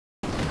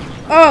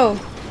Oh.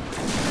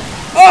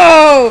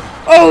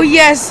 Oh. Oh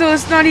yes. So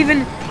it's not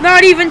even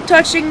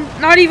touching,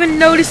 not even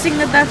noticing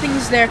that that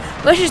thing's there.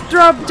 Let's just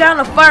throw down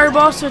a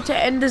fireball so to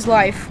end his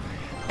life.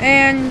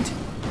 And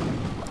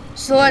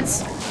so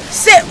let's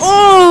sit.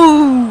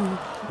 Oh.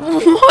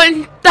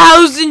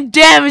 1,000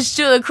 damage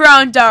to the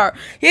crown tower.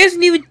 He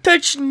hasn't even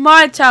touched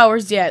my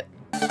towers yet.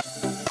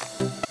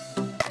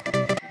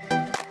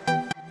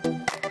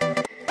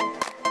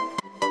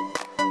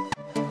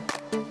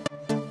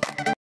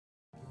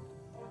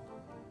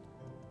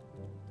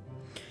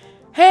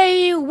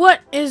 Hey, what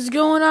is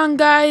going on,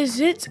 guys?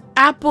 It's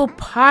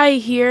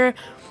ApplePi here,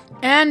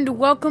 and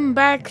welcome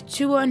back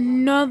to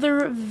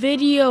another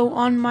video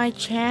on my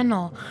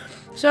channel.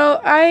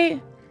 So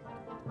I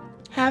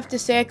have to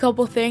say a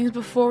couple things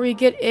before we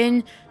get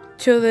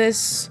into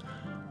this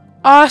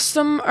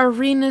awesome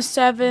Arena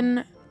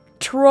 7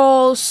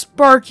 Troll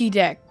Sparky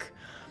deck.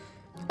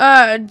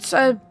 It's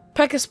a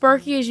P.E.K.K.A.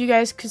 Sparky, as you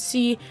guys could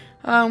see,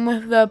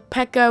 with the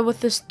P.E.K.K.A.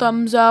 with his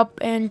thumbs up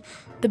and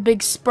the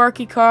big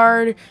Sparky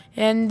card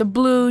and the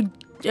blue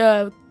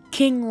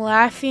king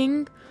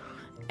laughing.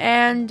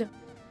 And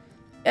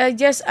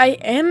yes, I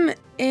am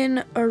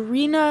in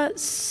Arena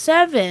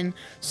 7,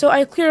 so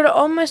I cleared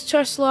all my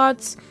chest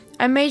slots.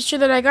 I made sure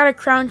that I got a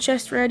crown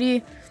chest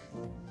ready,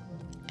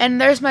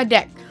 and there's my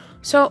deck.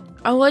 So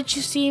I'll let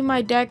you see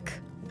my deck,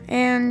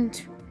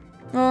 and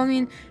well, I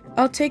mean,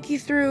 I'll take you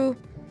through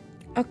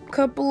a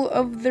couple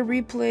of the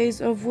replays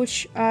of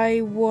which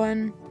I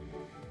won.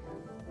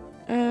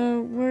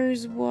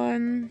 Where's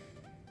one?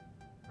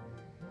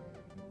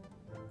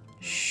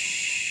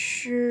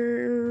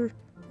 Sure.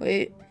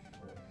 Wait.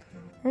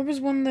 Where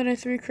was one that I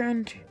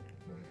 3-crowned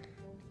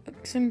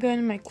some guy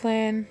in my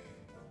clan?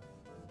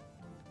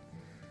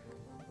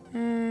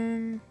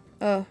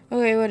 Oh,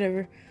 okay,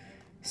 whatever.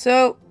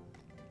 So,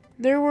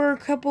 there were a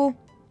couple.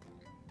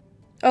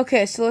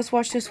 Okay, so let's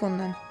watch this one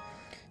then.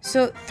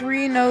 So,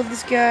 3-0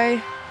 this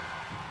guy.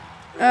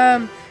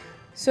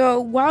 So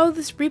while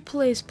this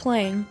replay is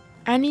playing,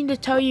 I need to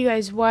tell you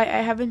guys why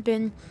I haven't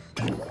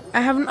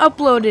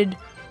uploaded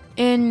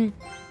in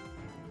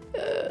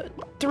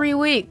 3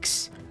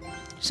 weeks.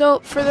 So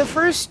for the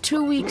first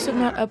 2 weeks of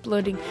not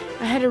uploading,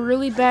 I had a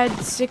really bad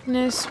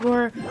sickness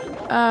where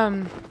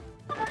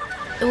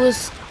it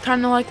was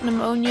kind of like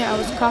pneumonia. I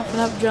was coughing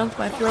up junk,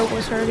 my throat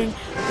was hurting,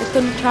 I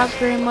couldn't talk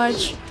very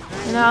much,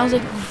 and I was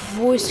like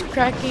voice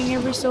cracking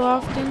every so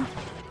often.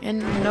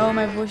 And no,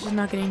 my voice is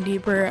not getting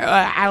deeper.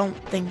 I don't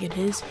think it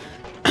is.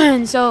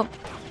 And so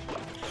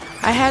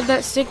I had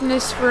that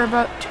sickness for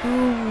about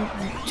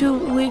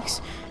two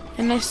weeks,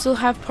 and I still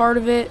have part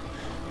of it.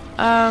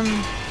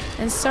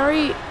 And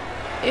sorry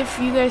if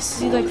you guys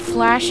see like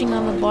flashing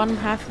on the bottom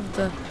half of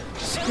the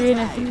screen.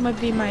 I think it might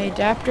be my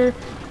adapter,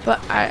 but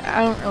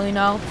I don't really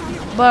know.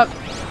 But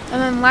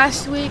and then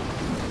last week,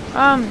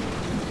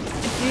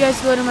 if you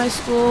guys go to my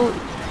school,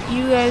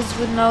 you guys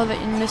would know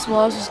that in Miss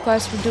Wallace's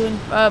class we're doing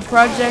a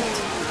project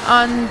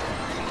on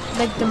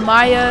like the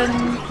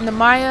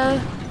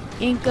Maya,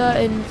 Inca,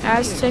 and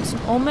Aztecs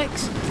and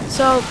Olmecs.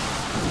 So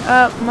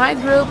my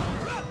group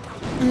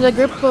is a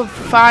group of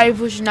 5,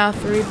 which is now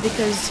 3,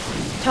 because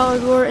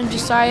Talagor and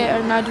Josiah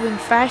are now doing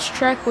fast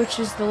track, which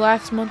is the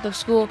last month of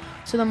school,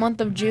 so the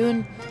month of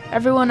June.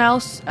 Everyone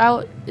else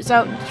is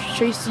out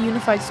Tracy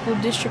Unified School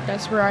District.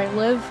 That's where I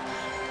live,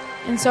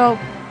 and so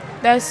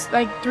that's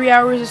like 3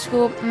 hours of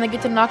school, and they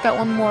get to knock out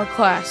one more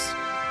class,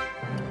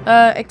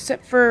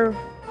 except for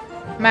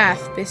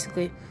math,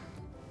 basically.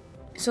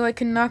 So I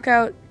can knock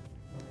out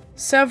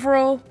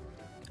several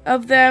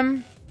of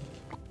them.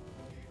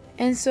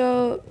 And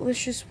so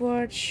let's just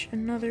watch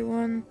another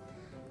one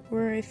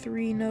where I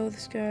 3-0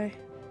 this guy.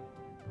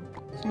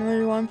 There's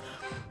another one.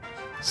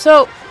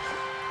 So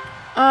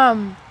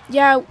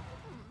yeah,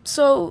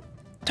 so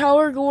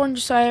Tower Gore and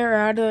Josiah are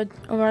out of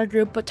our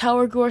group, but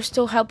Tower Gore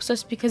still helps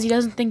us because he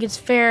doesn't think it's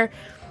fair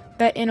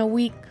that in a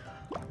week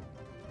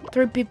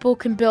 3 people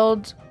can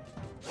build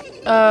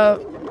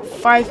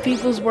 5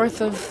 people's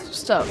worth of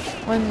stuff.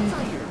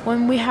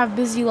 When we have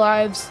busy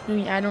lives, I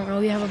mean, I don't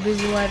really have a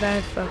busy life. I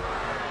have a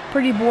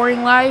pretty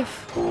boring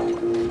life.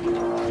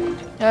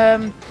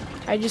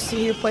 I just sit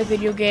here, play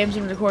video games,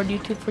 and record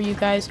YouTube for you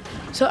guys.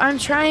 So I'm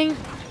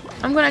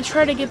gonna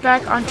try to get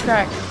back on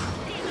track.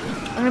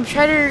 I'm gonna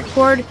try to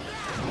record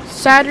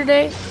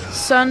Saturday,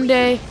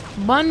 Sunday,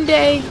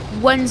 Monday,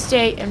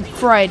 Wednesday, and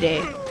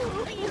Friday.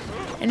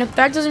 And if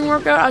that doesn't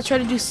work out, I'll try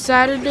to do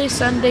Saturday,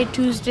 Sunday,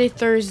 Tuesday,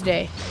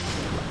 Thursday.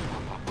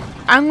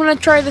 I'm gonna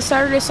try the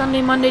Saturday,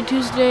 Sunday, Monday,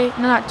 Tuesday.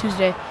 No, not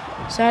Tuesday.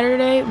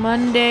 Saturday,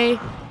 Monday.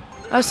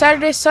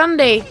 Saturday,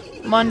 Sunday,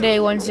 Monday,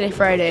 Wednesday,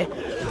 Friday.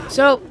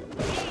 So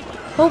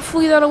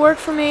hopefully that'll work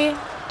for me.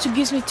 It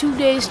gives me 2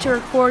 days to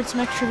record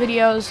some extra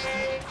videos.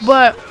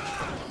 But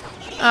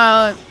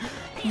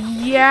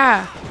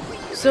yeah.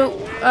 So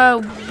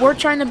we're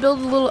trying to build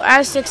a little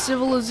Aztec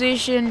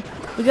civilization.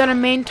 We got a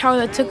main tower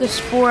that took us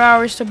 4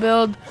 hours to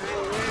build,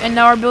 and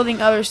now we're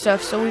building other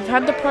stuff. So we've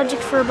had the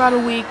project for about a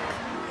week,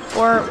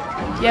 or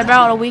yeah,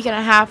 about a week and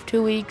a half,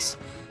 2 weeks.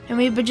 and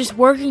we've been just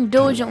working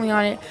diligently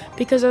on it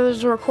because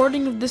as a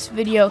recording of this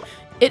video,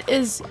 it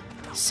is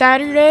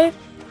Saturday,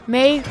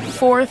 May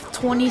 4th,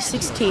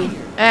 2016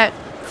 at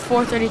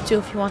 4:32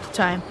 if you want the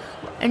time.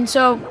 And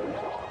so,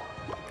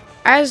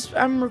 as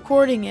I'm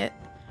recording it,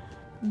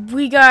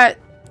 we got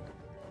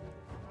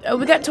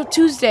till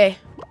Tuesday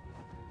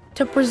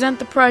to present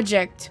the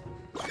project,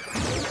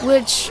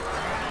 which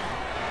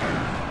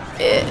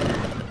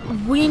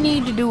we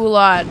need to do a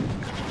lot.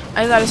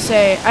 I gotta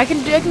say, I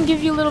can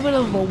give you a little bit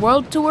of a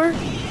world tour,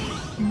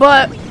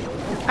 but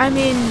I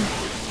mean,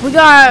 we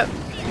got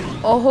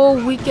a whole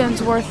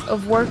weekend's worth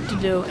of work to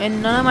do,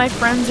 and none of my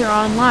friends are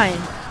online.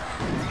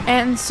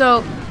 And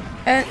so,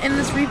 in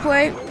this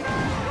replay,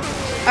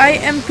 I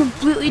am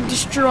completely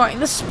destroying.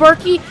 The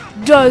Sparky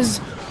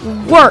does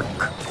work.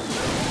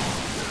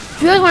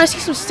 If you guys want to see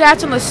some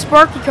stats on the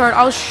Sparky card,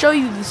 I'll show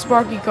you the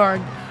Sparky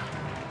card.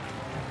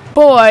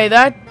 Boy,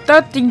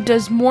 that thing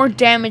does more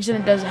damage than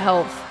it does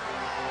health.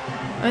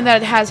 I mean,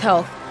 that it has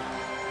health.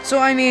 So,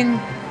 I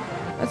mean,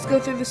 let's go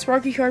through the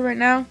Sparky card right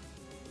now.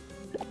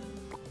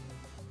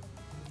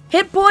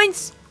 Hit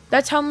points,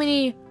 that's how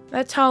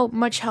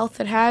much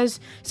health it has.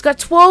 It's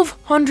got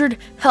 1,200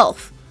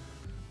 health.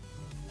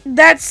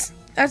 That's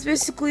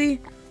basically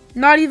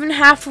not even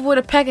half of what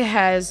a P.E.K.K.A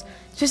has.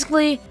 It's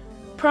basically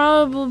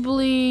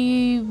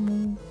probably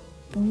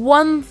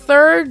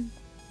 1/3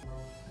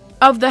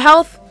 of the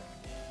health.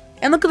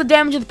 And look at the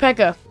damage of the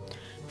P.E.K.K.A.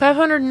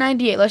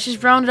 598. Let's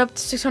just round it up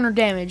to 600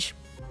 damage.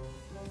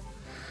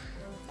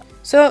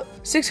 So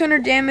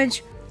 600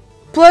 damage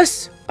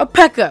plus a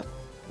P.E.K.K.A.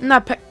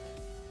 Not P.E.K.K.A.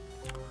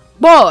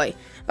 Boy.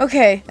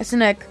 Okay, that's a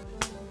neck.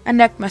 I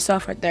necked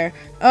myself right there.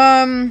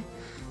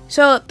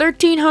 So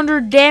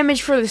 1,300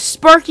 damage for the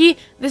Sparky.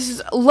 This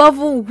is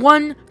level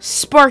 1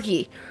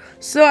 Sparky.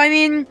 So I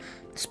mean,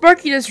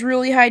 Sparky does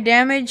really high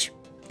damage.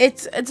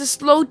 It's a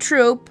slow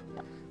troop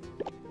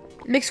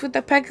mixed with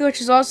the P.E.K.K.A,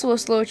 which is also a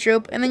slow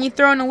troop, and then you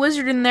throw in a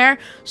wizard in there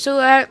so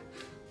that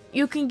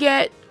you can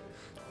get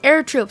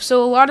air troops.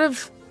 So a lot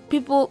of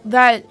people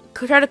that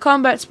try to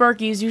combat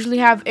Sparkies usually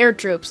have air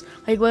troops,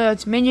 like whether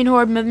it's minion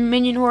horde,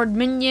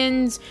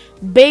 minions,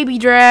 baby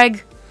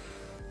drag,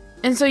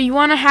 and so you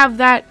want to have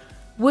that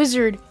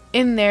wizard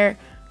in there.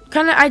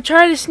 I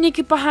try to sneak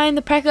it behind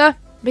the P.E.K.K.A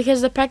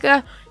because the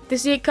P.E.K.K.A, if they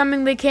see it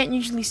coming, they can't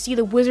usually see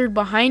the wizard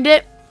behind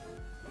it.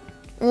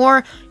 Or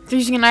if they're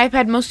using an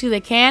iPad, mostly they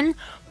can.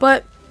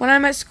 But when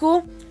I'm at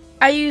school,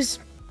 I use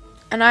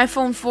an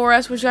iPhone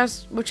 4S,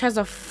 which has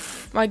a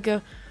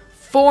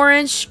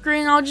 4-inch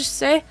screen, I'll just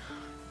say,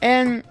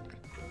 and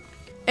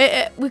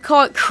we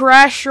call it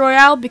Crash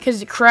Royale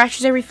because it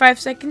crashes every 5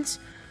 seconds.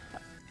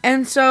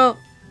 And so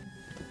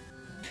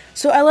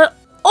I let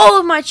all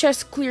of my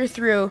chests clear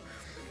through.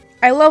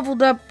 I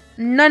leveled up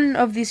none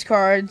of these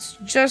cards,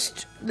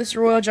 just this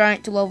Royal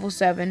Giant to level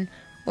 7,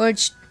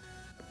 which,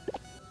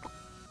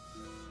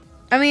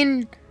 I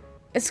mean,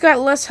 it's got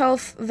less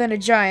health than a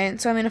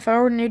Giant, so I mean, if I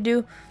were to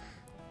do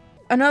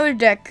another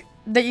deck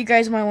that you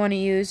guys might want to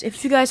use,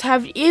 if you guys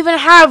even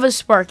have a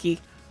Sparky.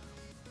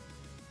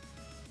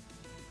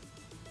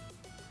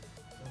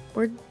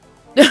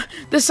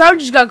 The sound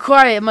just got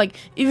quiet. I'm like,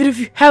 even if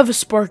you have a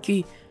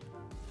Sparky,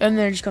 and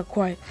then it just got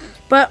quiet.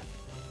 But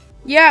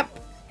yeah,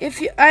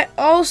 there's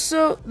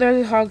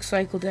a Hog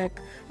Cycle deck.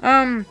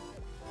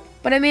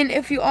 But I mean,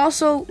 if you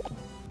also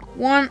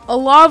want a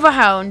Lava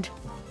Hound,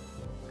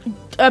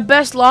 a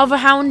best Lava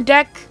Hound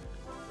deck,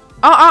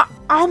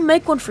 I'll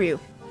make one for you.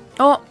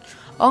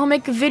 I'll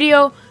make a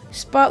video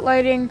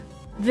spotlighting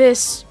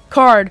this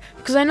card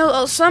because I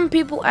know some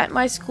people at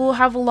my school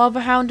have a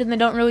Lava Hound and they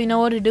don't really know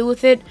what to do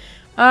with it.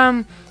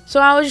 So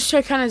I was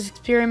just kind of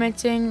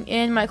experimenting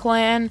in my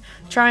clan,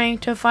 trying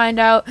to find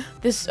out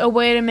a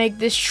way to make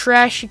this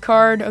trashy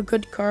card a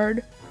good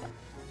card.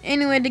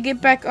 Anyway, to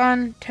get back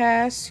on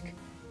task,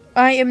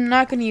 I am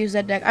not going to use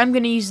that deck. I'm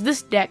going to use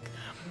this deck.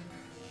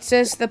 It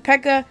says the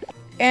P.E.K.K.A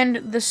and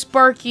the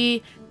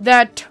Sparky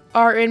that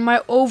are in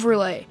my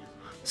overlay.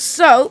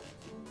 So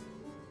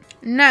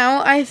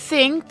now I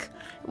think,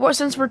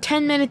 since we're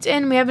 10 minutes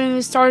in, we haven't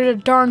even started a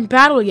darn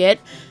battle yet.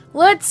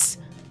 Let's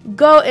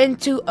go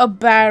into a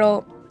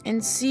battle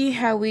and see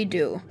how we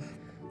do.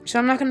 So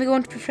I'm not going to go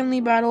into a friendly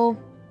battle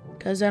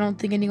because I don't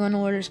think anyone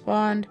will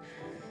respond.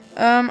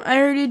 I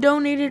already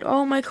donated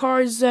all my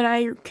cards that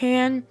I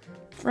can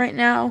right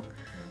now.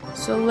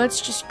 So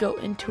let's just go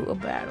into a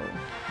battle.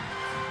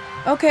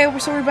 Okay,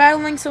 so we're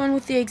battling someone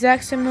with the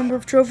exact same number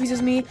of trophies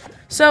as me.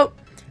 So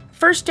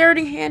first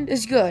starting hand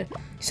is good.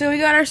 So we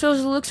got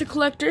ourselves an elixir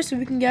collector, so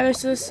we can gather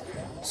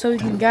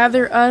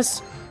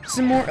us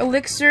some more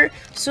elixir,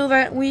 so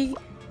that we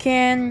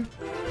can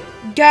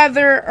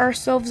gather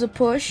ourselves a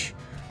push.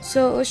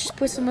 So let's just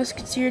put some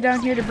musketeer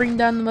down here to bring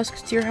down the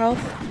musketeer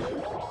health.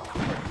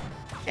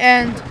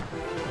 And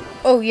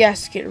oh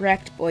yes, get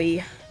wrecked,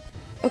 boy.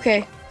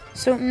 Okay,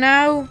 so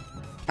now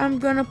I'm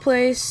gonna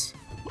place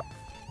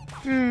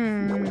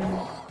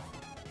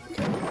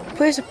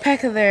place a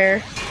P.E.K.K.A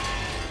there.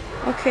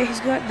 Okay, he's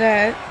got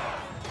that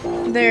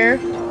there.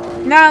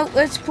 Now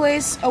let's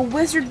place a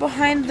wizard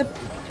behind the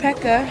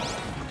P.E.K.K.A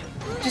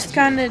just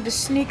kind of to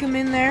sneak him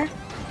in there.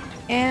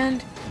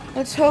 And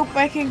let's hope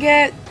I can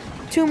get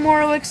 2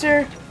 more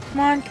elixir. Come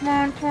on, come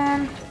on, come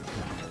on.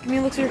 Give me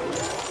elixir.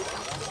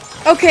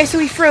 Okay, so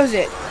he froze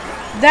it.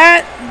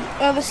 That,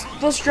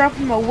 let's drop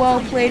him a well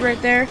played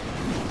right there.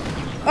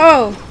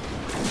 Oh.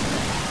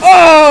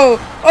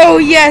 Oh! Oh,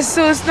 yes,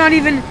 so it's not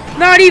even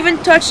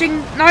touching,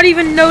 not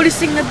even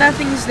noticing that that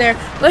thing's there.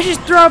 Let's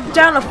just throw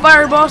down a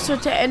fireball so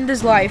to end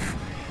his life.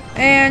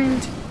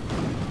 And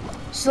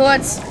so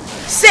let's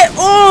sit.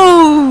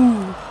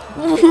 Oh!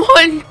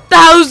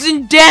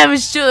 1,000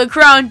 damage to the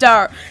crown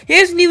tower. He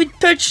hasn't even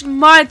touched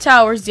my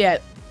towers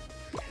yet.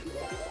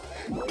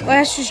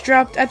 Let's just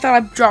drop. I thought I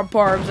dropped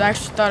barbs. I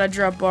actually thought I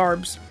dropped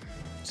barbs.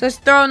 So let's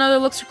throw another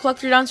elixir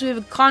collector down so we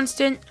have a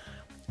constant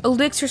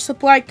elixir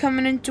supply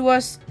coming into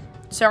us.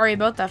 Sorry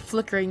about that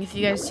flickering, if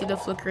you guys see the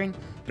flickering,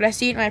 but I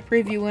see it in my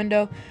preview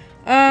window.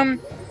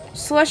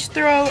 So let's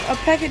throw a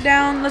packet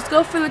down. Let's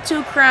go for the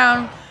 2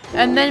 crown,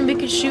 and then we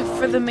can shoot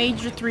for the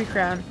major 3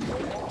 crown.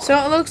 So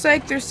it looks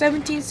like there's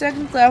 17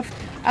 seconds left.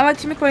 I like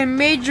to make my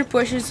major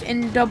pushes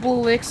in double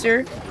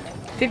elixir.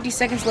 50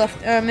 seconds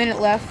left, minute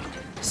left.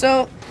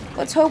 So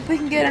let's hope we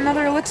can get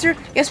another elixir.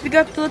 Yes, we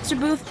got the elixir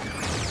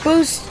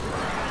boost.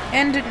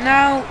 And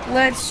now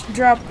let's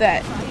drop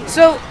that.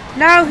 So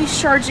now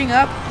he's charging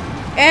up.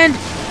 And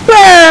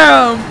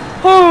BAM!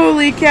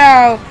 Holy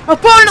cow!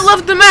 Opponent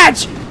left the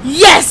match!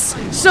 Yes!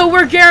 So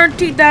we're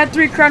guaranteed that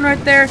 3 crown right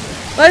there.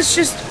 Let's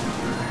just...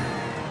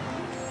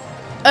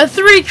 a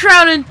 3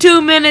 crown in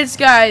 2 minutes,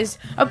 guys.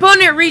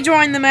 Opponent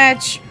rejoined the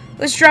match.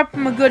 Let's drop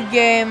him a good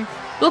game.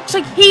 Looks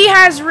like he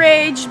has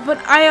rage, but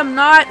I am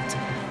not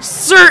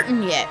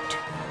certain yet.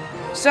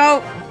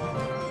 So...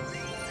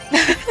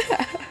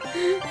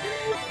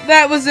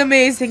 that was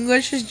amazing.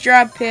 Let's just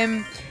drop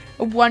him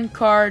a 1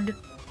 card.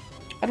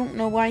 I don't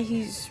know why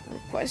he's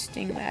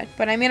requesting that,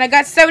 but I mean, I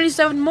got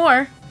 77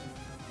 more. I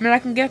mean, I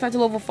can get that to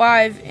level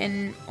 5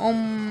 and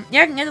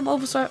yeah, I can get to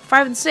level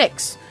 5 and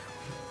 6.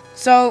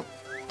 So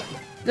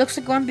looks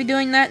like I'm gonna be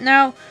doing that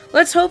now.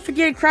 Let's hope to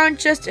get a crown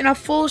chest and a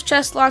full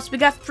chest slots. We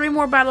got 3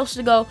 more battles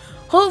to go.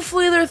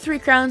 Hopefully there are 3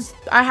 crowns.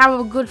 I have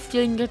a good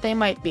feeling that they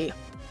might be.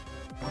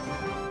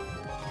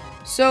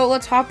 So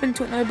let's hop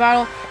into another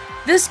battle.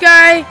 This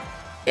guy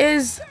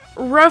is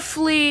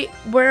roughly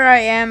where I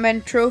am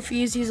in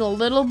trophies. He's a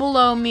little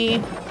below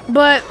me,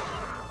 but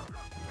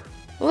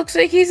looks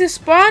like he's a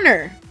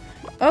spawner.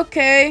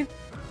 Okay,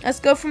 let's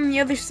go from the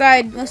other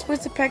side. Let's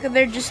put the P.E.K.K.A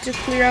there just to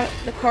clear out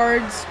the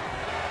cards.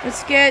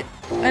 Let's get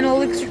an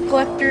elixir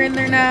collector in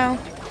there now.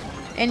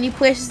 And he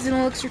places an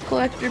elixir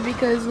collector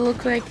because it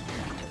looks like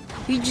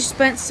he just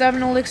spent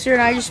 7 elixir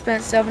and I just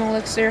spent 7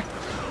 elixir.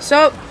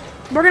 So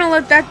we're gonna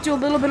let that do a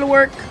little bit of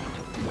work.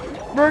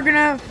 We're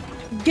gonna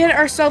get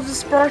ourselves a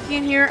Sparky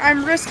in here.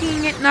 I'm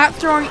risking it, not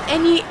throwing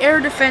any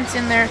air defense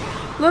in there.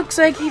 Looks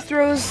like he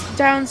throws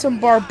down some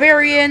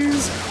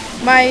barbarians.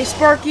 My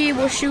Sparky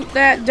will shoot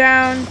that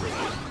down.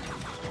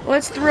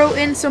 Let's throw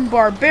in some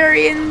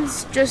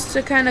barbarians just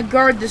to kind of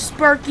guard the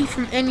Sparky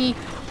from any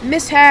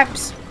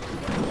mishaps.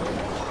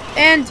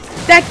 And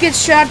that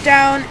gets shot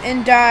down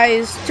and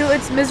dies to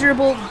its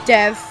miserable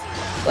death.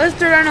 Let's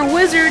throw down a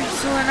wizard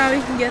so that now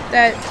we can get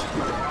that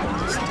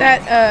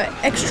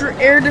extra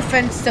air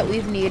defense that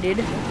we've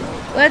needed.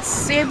 Let's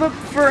save up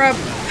for a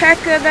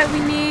P.E.K.K.A that we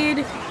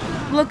need.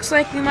 Looks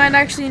like we might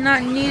actually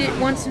not need it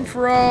once and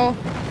for all.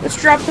 Let's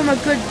drop them a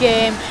good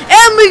game.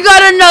 And we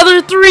got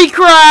another 3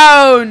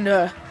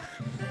 crown!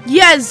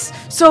 Yes!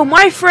 So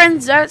my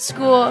friends at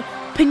school,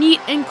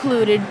 Paneet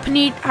included.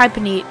 Paneet, hi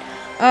Paneet.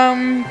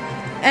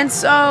 And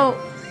so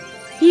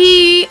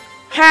he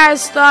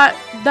has thought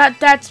that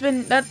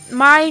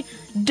my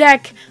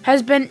deck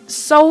has been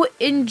so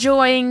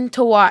enjoying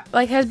to watch.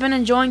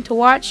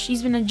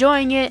 He's been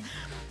enjoying it.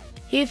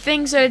 He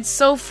thinks that it's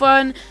so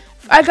fun.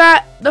 I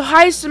got the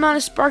highest amount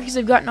of Sparkies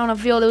I've gotten on a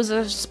field. It was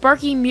a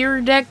Sparky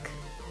mirror deck.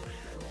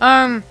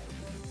 I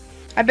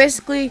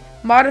basically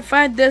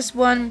modified this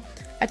one.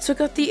 I took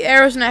out the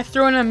arrows and I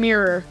threw in a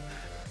mirror.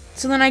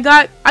 So then I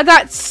got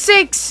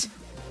 6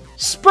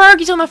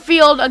 Sparkies on the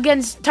field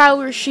against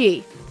Tyler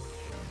Shee.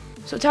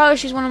 So Tyler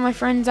Shee's one of my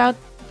friends out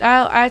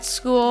at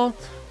school.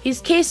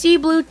 He's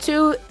KC Blue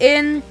 2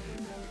 in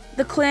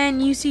the clan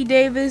UC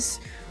Davis.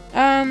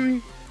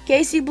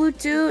 KC Blue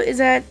 2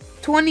 is at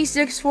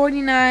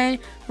 2649.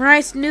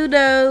 Rice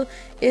Nudo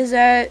is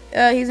at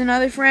he's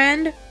another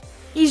friend.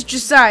 He's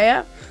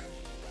Josiah.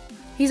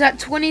 He's at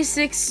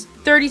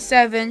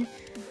 2637.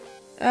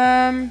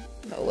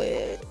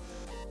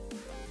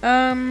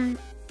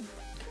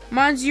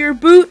 Monsieur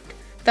Boot,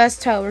 that's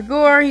Tyler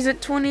Gore. He's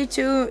at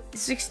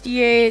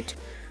 2268.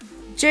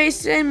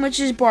 Jason, which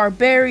is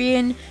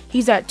Barbarian,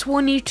 he's at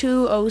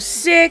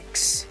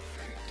 2206.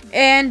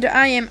 And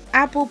I am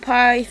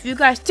ApplePi, if you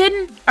guys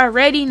didn't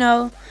already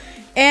know.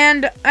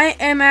 And I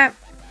am at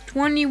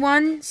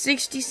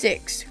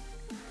 2166.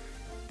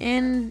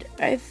 And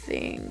I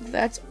think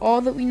that's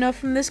all that we know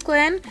from this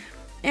clan.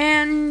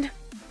 And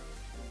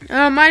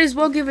might as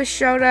well give a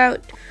shout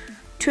out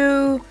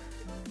to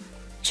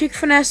Chick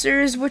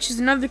Finessers, which is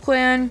another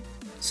clan.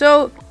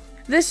 So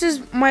this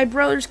is my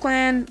brother's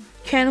clan,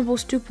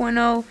 Cannibals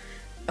 2.0.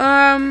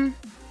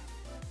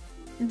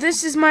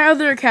 This is my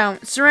other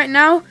account. So right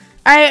now,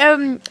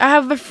 I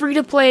have a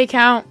free-to-play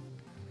account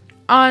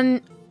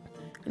on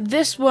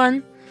this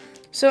one.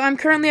 So I'm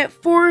currently at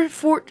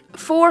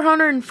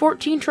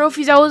 414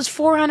 trophies. I was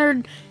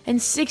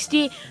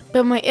 460,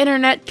 but my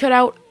internet cut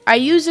out. I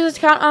use this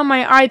account on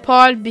my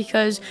iPod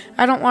because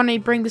I don't want to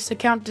bring this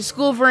account to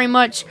school very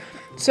much.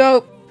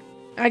 So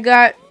I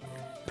got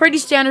pretty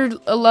standard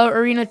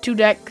Arena 2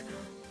 deck.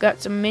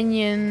 Got some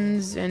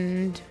minions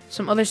and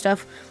some other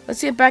stuff.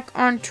 Let's get back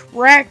on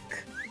track.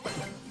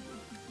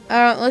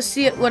 Let's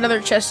see what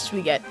other chests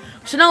we get.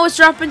 So now let's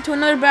drop into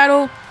another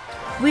battle.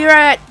 We are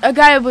at a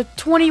guy with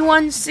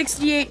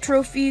 2168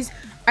 trophies.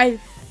 I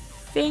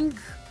think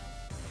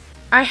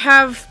I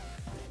have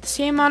the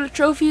same amount of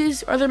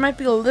trophies, or there might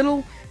be a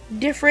little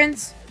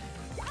difference.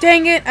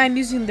 Dang it, I'm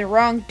using the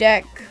wrong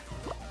deck.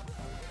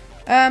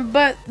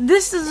 But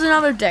this is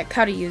another deck,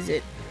 how to use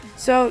it.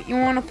 So you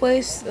want to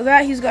place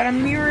that. He's got a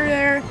mirror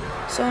there.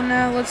 So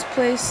now let's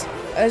place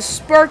a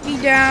Sparky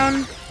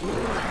down.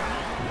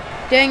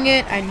 Dang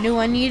it, I knew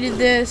I needed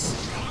this.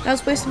 Now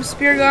let's place some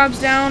Spear Gobs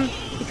down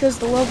because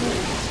the level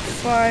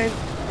 5.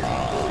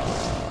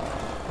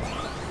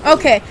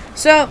 Okay,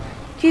 so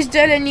he's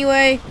dead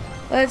anyway.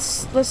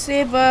 Let's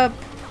save up.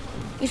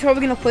 He's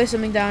probably gonna play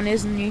something down,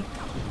 isn't he?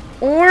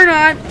 Or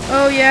not.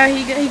 Oh yeah,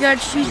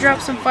 he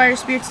dropped some Fire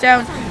Spirits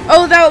down.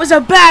 Oh, that was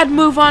a bad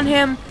move on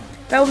him.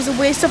 That was a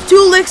waste of 2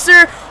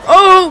 elixir.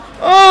 Oh!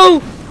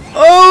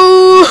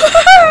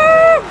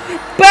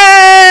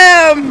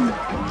 Bam!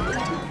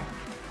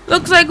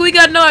 Looks like we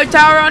got another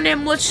tower on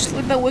him. Let's just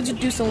let the wizard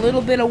do some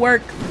little bit of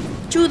work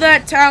to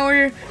that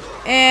tower.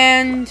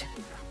 And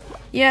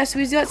yeah, so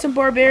he's got some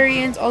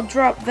barbarians. I'll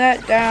drop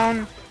that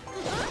down.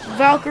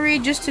 Valkyrie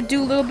just to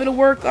do a little bit of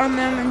work on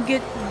them and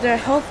get the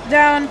health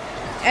down.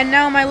 And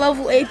now my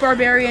level 8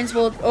 barbarians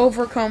will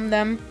overcome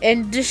them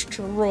and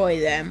destroy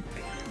them.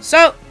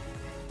 So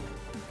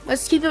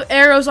let's keep the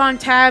arrows on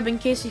tab in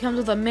case he comes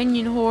with a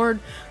minion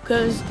horde,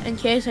 because in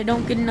case I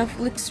don't get enough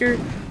elixir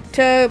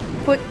to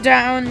put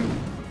down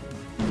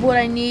what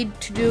I need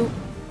to do.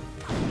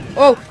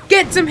 Oh,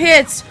 get some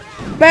hits!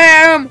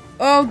 Bam!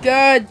 Oh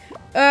god.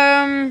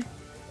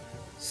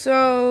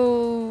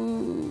 So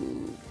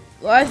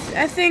I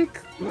think,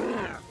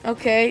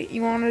 okay,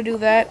 you want to do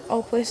that.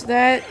 I'll place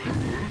that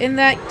in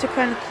that to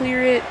kind of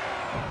clear it.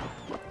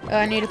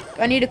 I need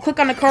to click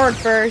on the card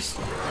first.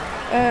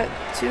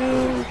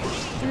 2,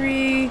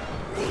 3.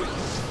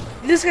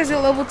 This guy's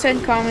at level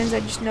 10 commons.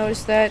 I just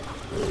noticed that.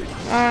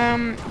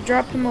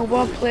 Drop him a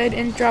wall plate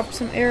and drop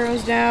some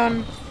arrows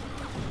down.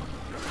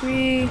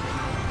 3,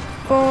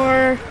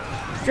 4.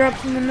 Drop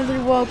him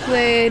another wall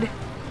plate.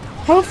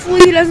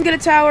 Hopefully he doesn't get a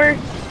tower.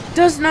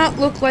 Does not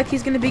look like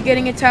he's going to be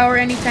getting a tower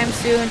anytime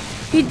soon.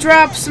 He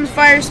drops some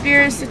Fire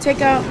Spirits to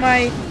take out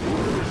my...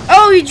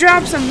 Oh, he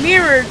drops a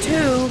mirror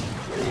too.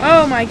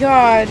 Oh my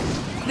god.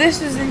 This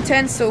is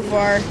intense so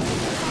far.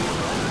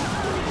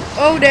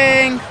 Oh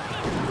dang.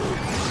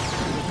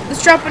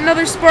 Let's drop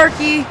another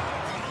Sparky.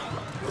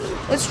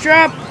 Let's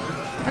drop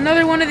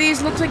another one of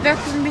these. Looks like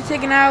that's going to be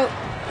taken out.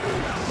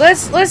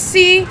 Let's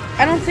see.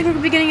 I don't think we're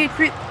going to be getting a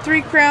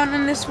 3 crown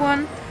in this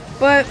one.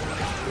 But,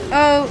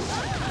 oh,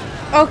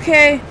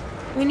 okay.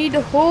 We need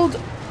to hold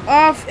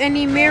off and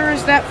he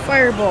mirrors that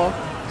fireball.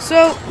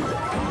 So,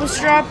 let's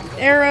drop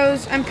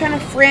arrows. I'm kind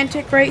of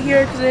frantic right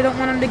here because I don't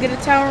want him to get a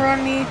tower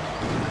on me.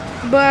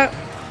 But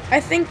I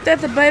think that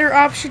the better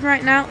option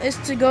right now is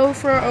to go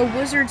for a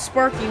Wizard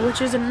Sparky,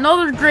 which is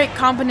another great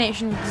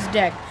combination with this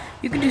deck.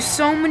 You can do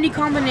so many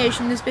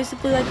combinations. It's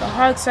basically like a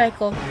hog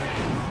cycle.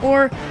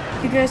 Or,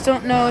 if you guys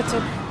don't know, it's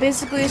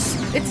basically a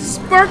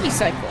Sparky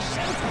cycle.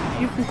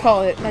 You can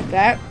call it like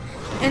that.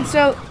 And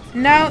so,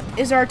 now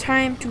is our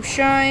time to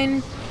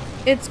shine.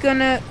 It's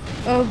gonna...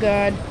 Oh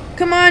god.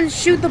 Come on,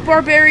 shoot the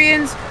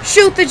barbarians.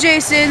 Shoot the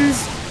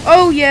Jasons.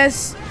 Oh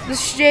yes, the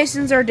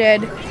Jasons are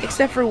dead,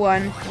 except for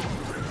one.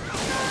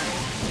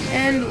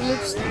 And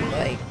looks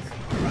like...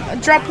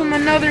 drop him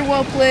another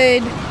well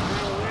played,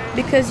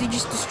 because he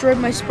just destroyed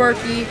my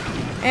Sparky.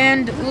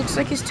 And looks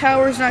like his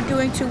tower's not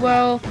doing too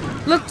well.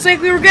 Looks like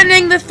we were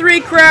getting the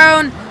 3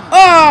 crown.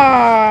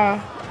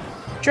 Ah!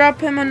 Drop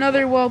him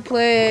another well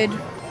played,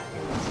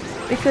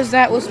 because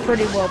that was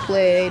pretty well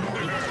played.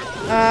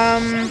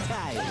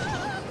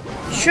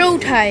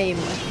 Showtime.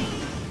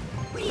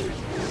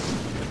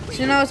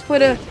 So now let's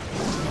put a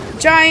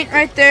giant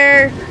right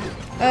there.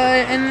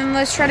 And then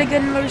let's try to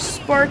get another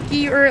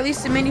Sparky, or at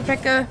least a mini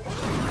P.E.K.K.A.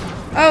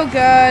 Oh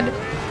god.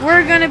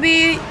 We're gonna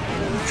be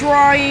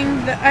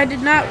drawing. I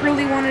did not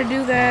really want to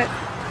do that.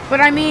 But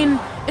I mean,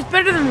 it's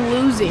better than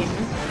losing,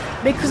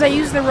 because I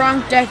used the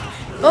wrong deck.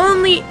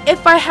 Only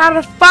if I had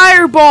a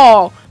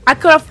fireball, I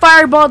could have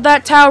fireballed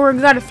that tower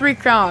and got a 3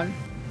 crown.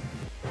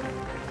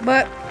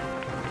 But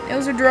it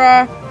was a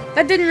draw.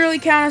 That didn't really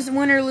count as a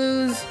win or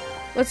lose.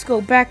 Let's go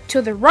back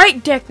to the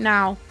right deck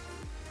now.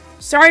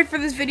 Sorry for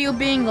this video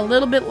being a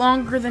little bit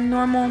longer than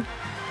normal.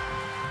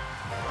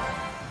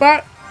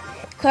 But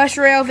Clash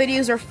Royale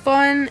videos are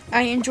fun.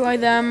 I enjoy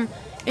them.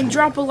 And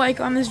drop a like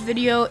on this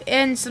video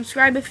and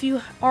subscribe if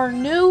you are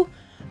new.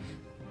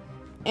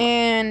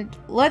 And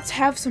let's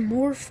have some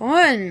more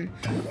fun.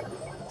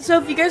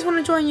 So if you guys want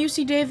to join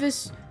UC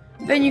Davis,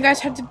 then you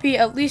guys have to be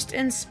at least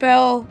in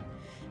Spell,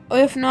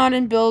 if not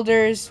in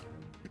Builders.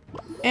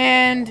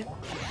 And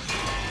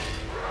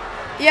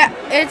yeah,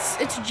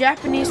 it's a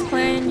Japanese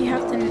clan. You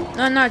have to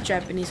no, not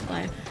Japanese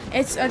clan.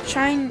 It's a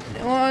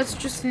it's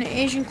just an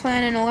Asian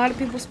clan, and a lot of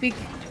people speak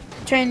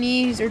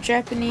Chinese or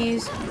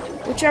Japanese,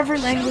 whichever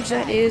language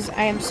that is.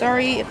 I am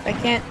sorry if I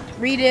can't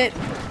read it,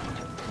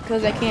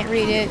 because I can't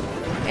read it,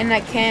 and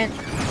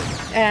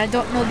I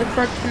don't know the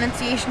correct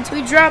pronunciation. So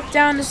we dropped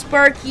down to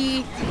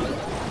Sparky.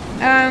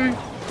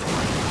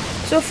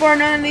 So far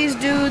none of these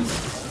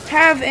dudes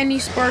have any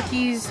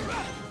Sparkies.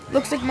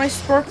 Looks like my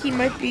Sparky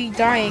might be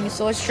dying,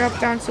 so let's drop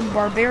down some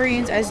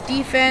Barbarians as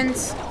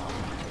defense.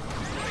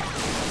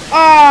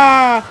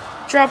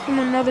 Drop him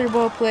another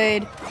well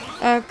played,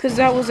 because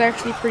that was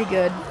actually pretty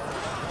good.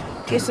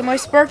 Okay, so my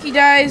Sparky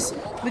dies.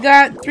 We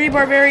got 3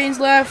 Barbarians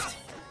left,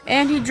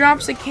 and he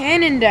drops a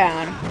cannon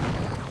down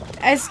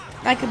as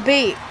like a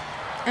bait.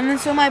 And then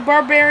so my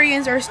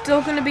Barbarians are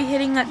still going to be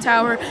hitting that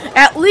tower,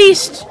 at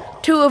least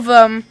 2 of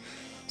them.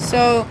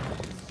 So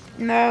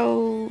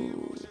now,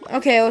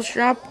 okay, let's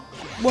drop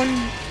 1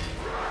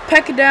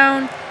 P.E.K.K.A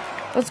down.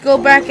 Let's go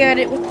back at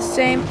it with the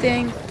same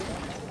thing.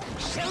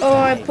 Oh,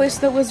 I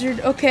placed the wizard.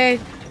 Okay,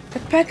 the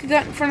P.E.K.K.A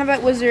got in front of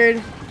that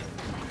wizard.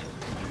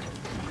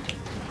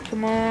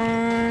 Come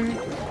on.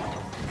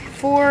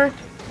 4,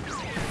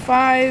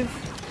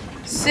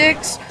 5,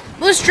 6.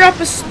 Let's drop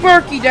a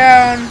Sparky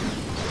down.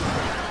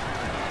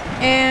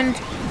 And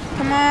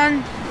come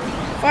on,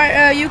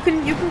 you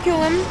can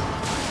kill him.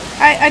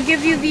 I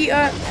give you the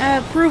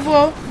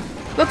approval.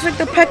 Looks like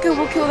the P.E.K.K.A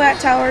will kill that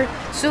tower.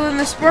 So then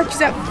the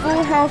Sparky's at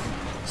full health,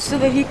 so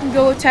that he can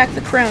go attack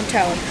the crown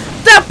tower.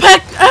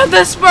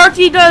 The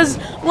Sparky does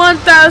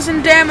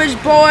 1,000 damage,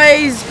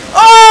 boys.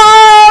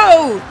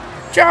 Oh!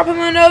 Drop him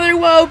another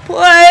well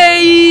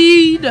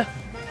played.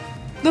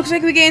 Looks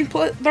like we gained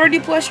 30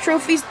 plus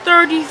trophies,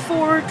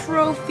 34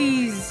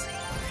 trophies.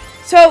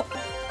 So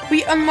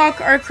we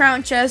unlock our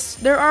crown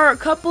chest. There are a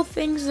couple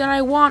things that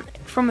I want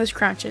from this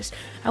crown chest.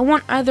 I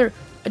want either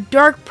a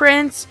Dark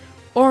Prince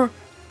or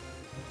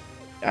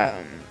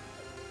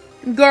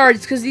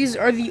guards, because these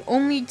are the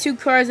only 2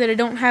 cards that I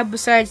don't have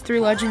besides 3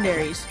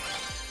 legendaries.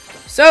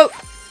 So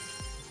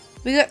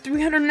we got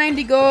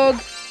 390 gold,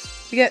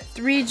 we got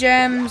 3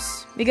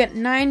 gems, we got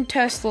 9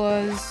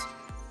 Teslas,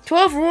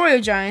 12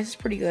 Royal Giants.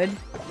 Pretty good.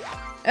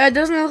 It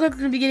doesn't look like we're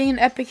gonna be getting an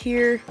epic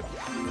here.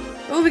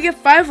 Oh, we get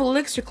 5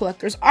 elixir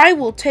collectors. I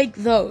will take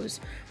those.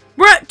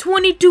 We're at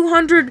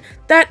 2,200.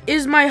 That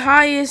is my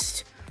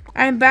highest.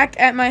 I'm back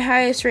at my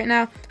highest right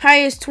now.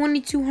 Highest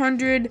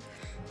 2,200.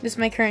 This is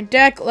my current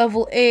deck,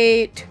 level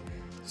 8.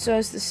 So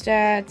is the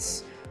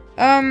stats.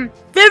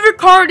 Favorite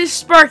card is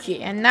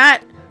Sparky, and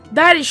that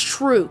is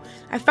true.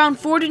 I found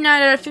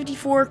 49 out of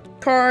 54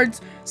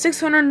 cards,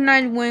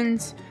 609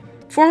 wins,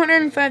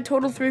 405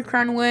 total 3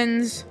 crown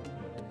wins.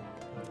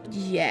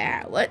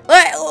 Yeah,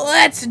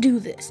 let's do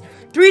this.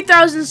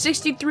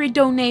 3,063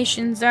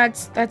 donations.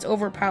 That's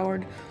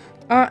overpowered.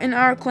 In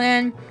our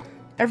clan,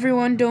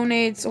 everyone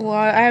donates a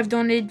lot. I have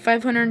donated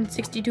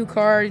 562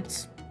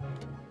 cards,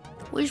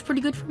 which is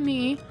pretty good for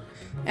me.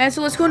 And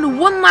so let's go into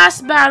one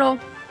last battle.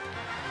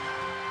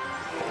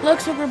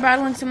 Looks like we're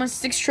battling someone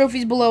 6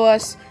 trophies below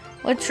us.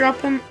 Let's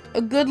drop him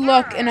a good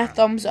luck and a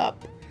thumbs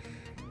up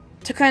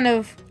to kind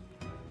of.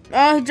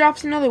 Oh, he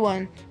drops another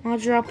one. I'll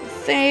drop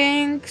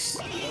thanks,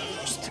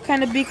 just to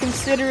kind of be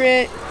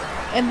considerate,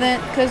 and then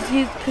because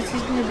he's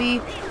gonna be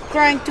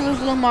crying to his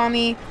little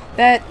mommy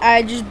that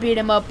I just beat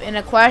him up in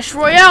a Clash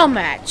Royale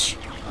match.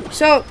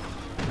 So,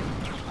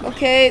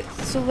 okay,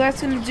 so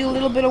that's gonna do a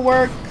little bit of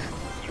work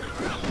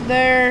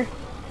there.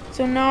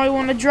 So now I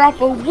want to drop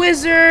a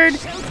wizard.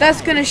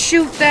 That's gonna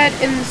shoot that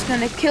and it's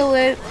gonna kill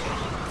it.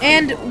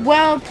 And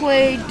well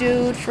played,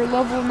 dude, for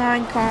level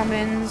 9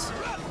 commons.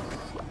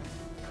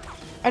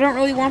 I don't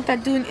really want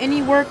that doing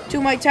any work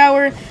to my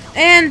tower.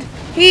 And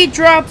he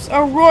drops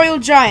a Royal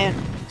Giant.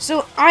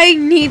 So I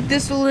need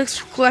this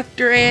elixir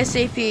collector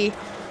ASAP.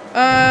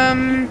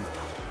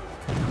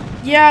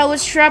 Yeah,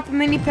 let's drop a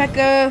mini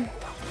P.E.K.K.A.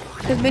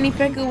 because mini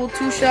P.E.K.K.A will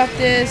 2-shot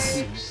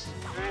this.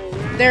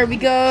 There we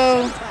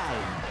go.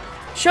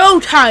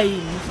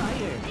 Showtime!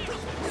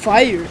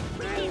 Fire.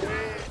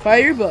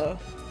 Fireball.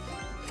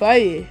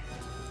 Fire.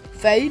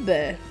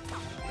 Fireball.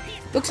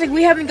 Looks like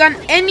we haven't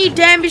gotten any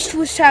damage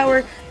to his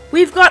tower.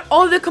 We've got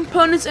all the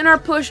components in our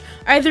push,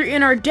 either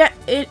in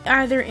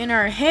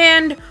our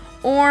hand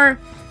or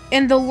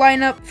in the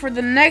lineup for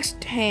the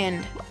next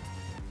hand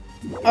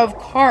of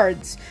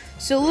cards.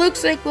 So it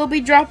looks like we'll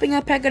be dropping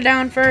a P.E.K.K.A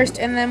down first,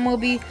 and then we'll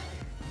be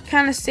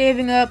kind of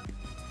saving up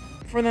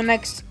for the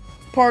next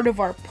part of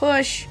our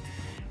push.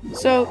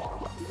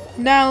 So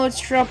now let's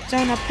drop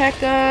down a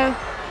P.E.K.K.A.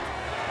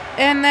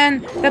 And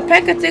then the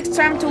P.E.K.K.A takes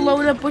time to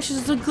load up, which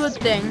is a good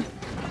thing,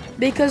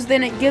 because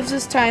then it gives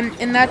us time,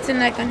 and that's a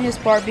neck on his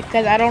part,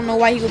 because I don't know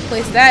why he would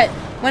place that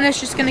when it's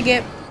just gonna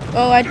get.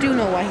 Oh, I do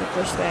know why he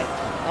pushed that.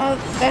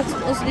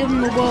 Let's give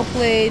him a well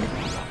played,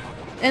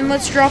 and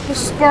let's drop a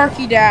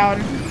Sparky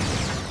down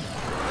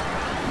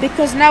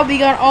because now we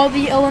got all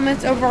the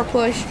elements of our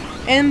push,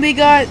 and we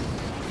got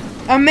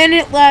a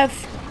minute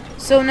left.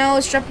 So now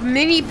let's drop a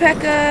mini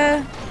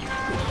P.E.K.K.A.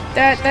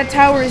 That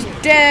tower is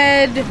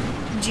dead.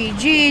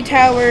 GG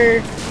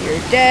tower,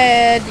 you're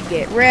dead.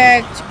 Get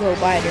wrecked. Go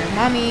bite your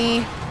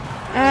mommy.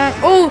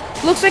 Oh,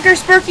 looks like our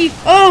Sparky.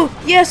 Oh,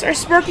 yes, our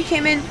Sparky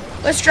came in.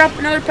 Let's drop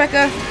another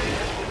P.E.K.K.A.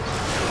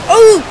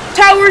 Oh,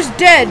 tower's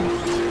dead.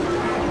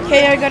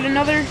 Okay, I got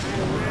another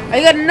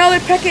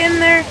P.E.K.K.A. in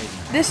there.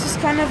 This is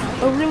kind of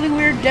a really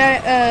weird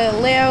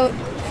layout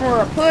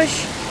for a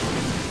push.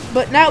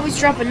 But now we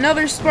drop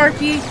another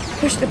Sparky.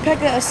 Push the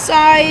P.E.K.K.A.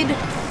 aside.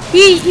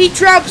 He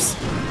drops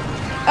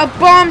a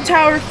bomb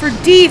tower for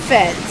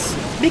defense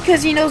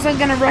because he knows I'm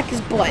gonna wreck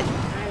his butt.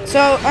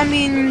 So I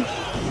mean,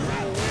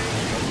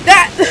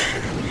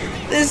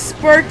 this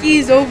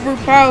Sparky's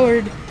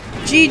overpowered.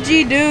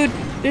 GG, dude.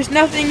 There's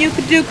nothing you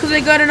can do because I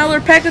got another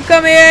P.E.K.K.A.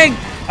 coming.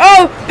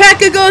 Oh,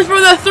 P.E.K.K.A. goes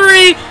for the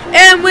 3,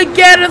 and we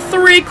get a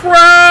 3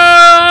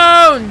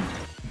 crown.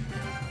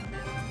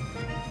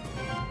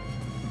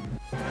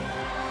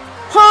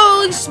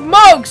 Holy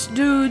smokes,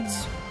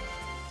 dudes.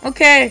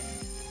 Okay,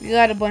 we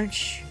got a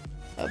bunch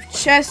of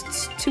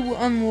chests to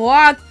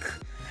unlock.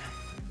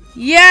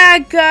 Yeah,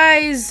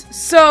 guys,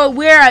 so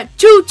we're at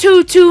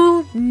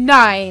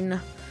 2229.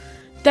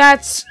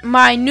 That's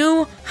my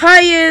new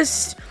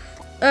highest.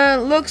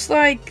 Looks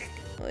like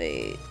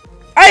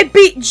I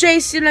beat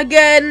Jason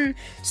again.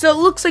 So it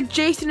looks like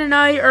Jason and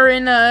I are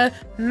in a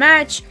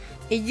match.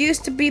 It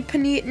used to be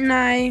Panit and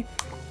I.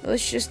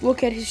 Let's just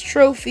look at his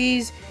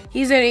trophies.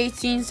 He's at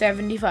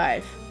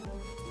 1875.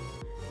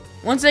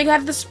 Once I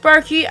got the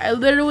Sparky, I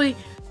literally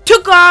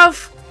took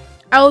off.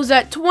 I was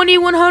at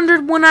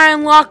 2100 when I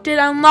unlocked it.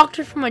 I unlocked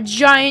it from a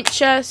giant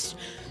chest.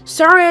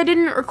 Sorry I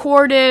didn't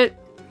record it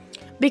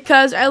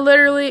because I would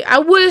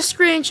have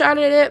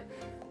screenshotted it,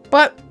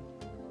 but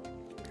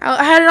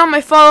I had it on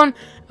my phone.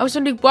 I was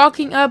already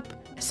walking up,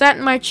 sat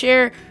in my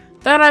chair,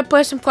 thought I'd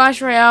play some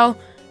Clash Royale.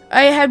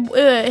 I had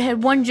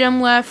 1 gem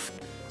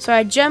left, so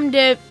I gemmed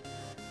it,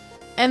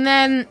 and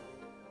then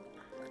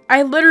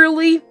I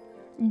literally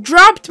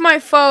dropped my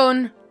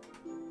phone,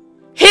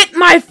 hit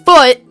my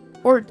foot,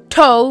 or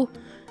toe,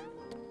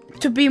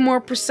 to be more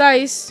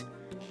precise,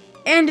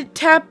 and it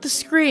tapped the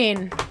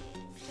screen.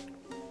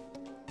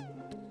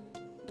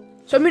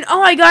 So, I mean,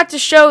 all I got to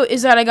show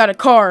is that I got a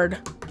card.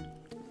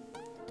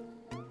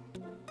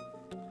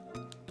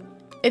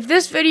 If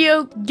this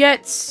video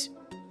gets,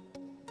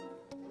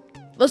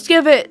 let's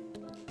give it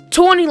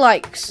 20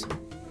 likes.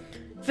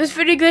 If this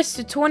video gets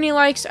to 20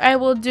 likes, I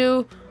will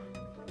do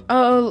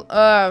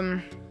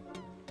a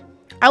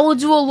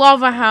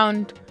Lava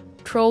Hound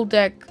troll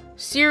deck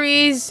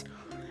series,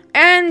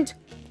 and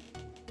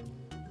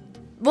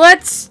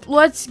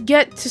let's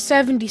get to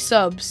 70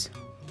 subs.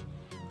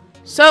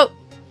 So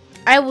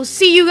I will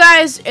see you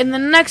guys in the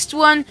next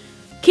one.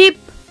 Keep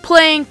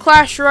playing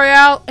Clash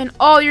Royale in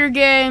all your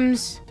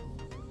games.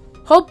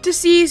 Hope to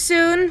see you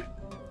soon.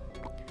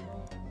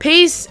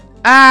 Peace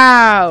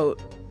out.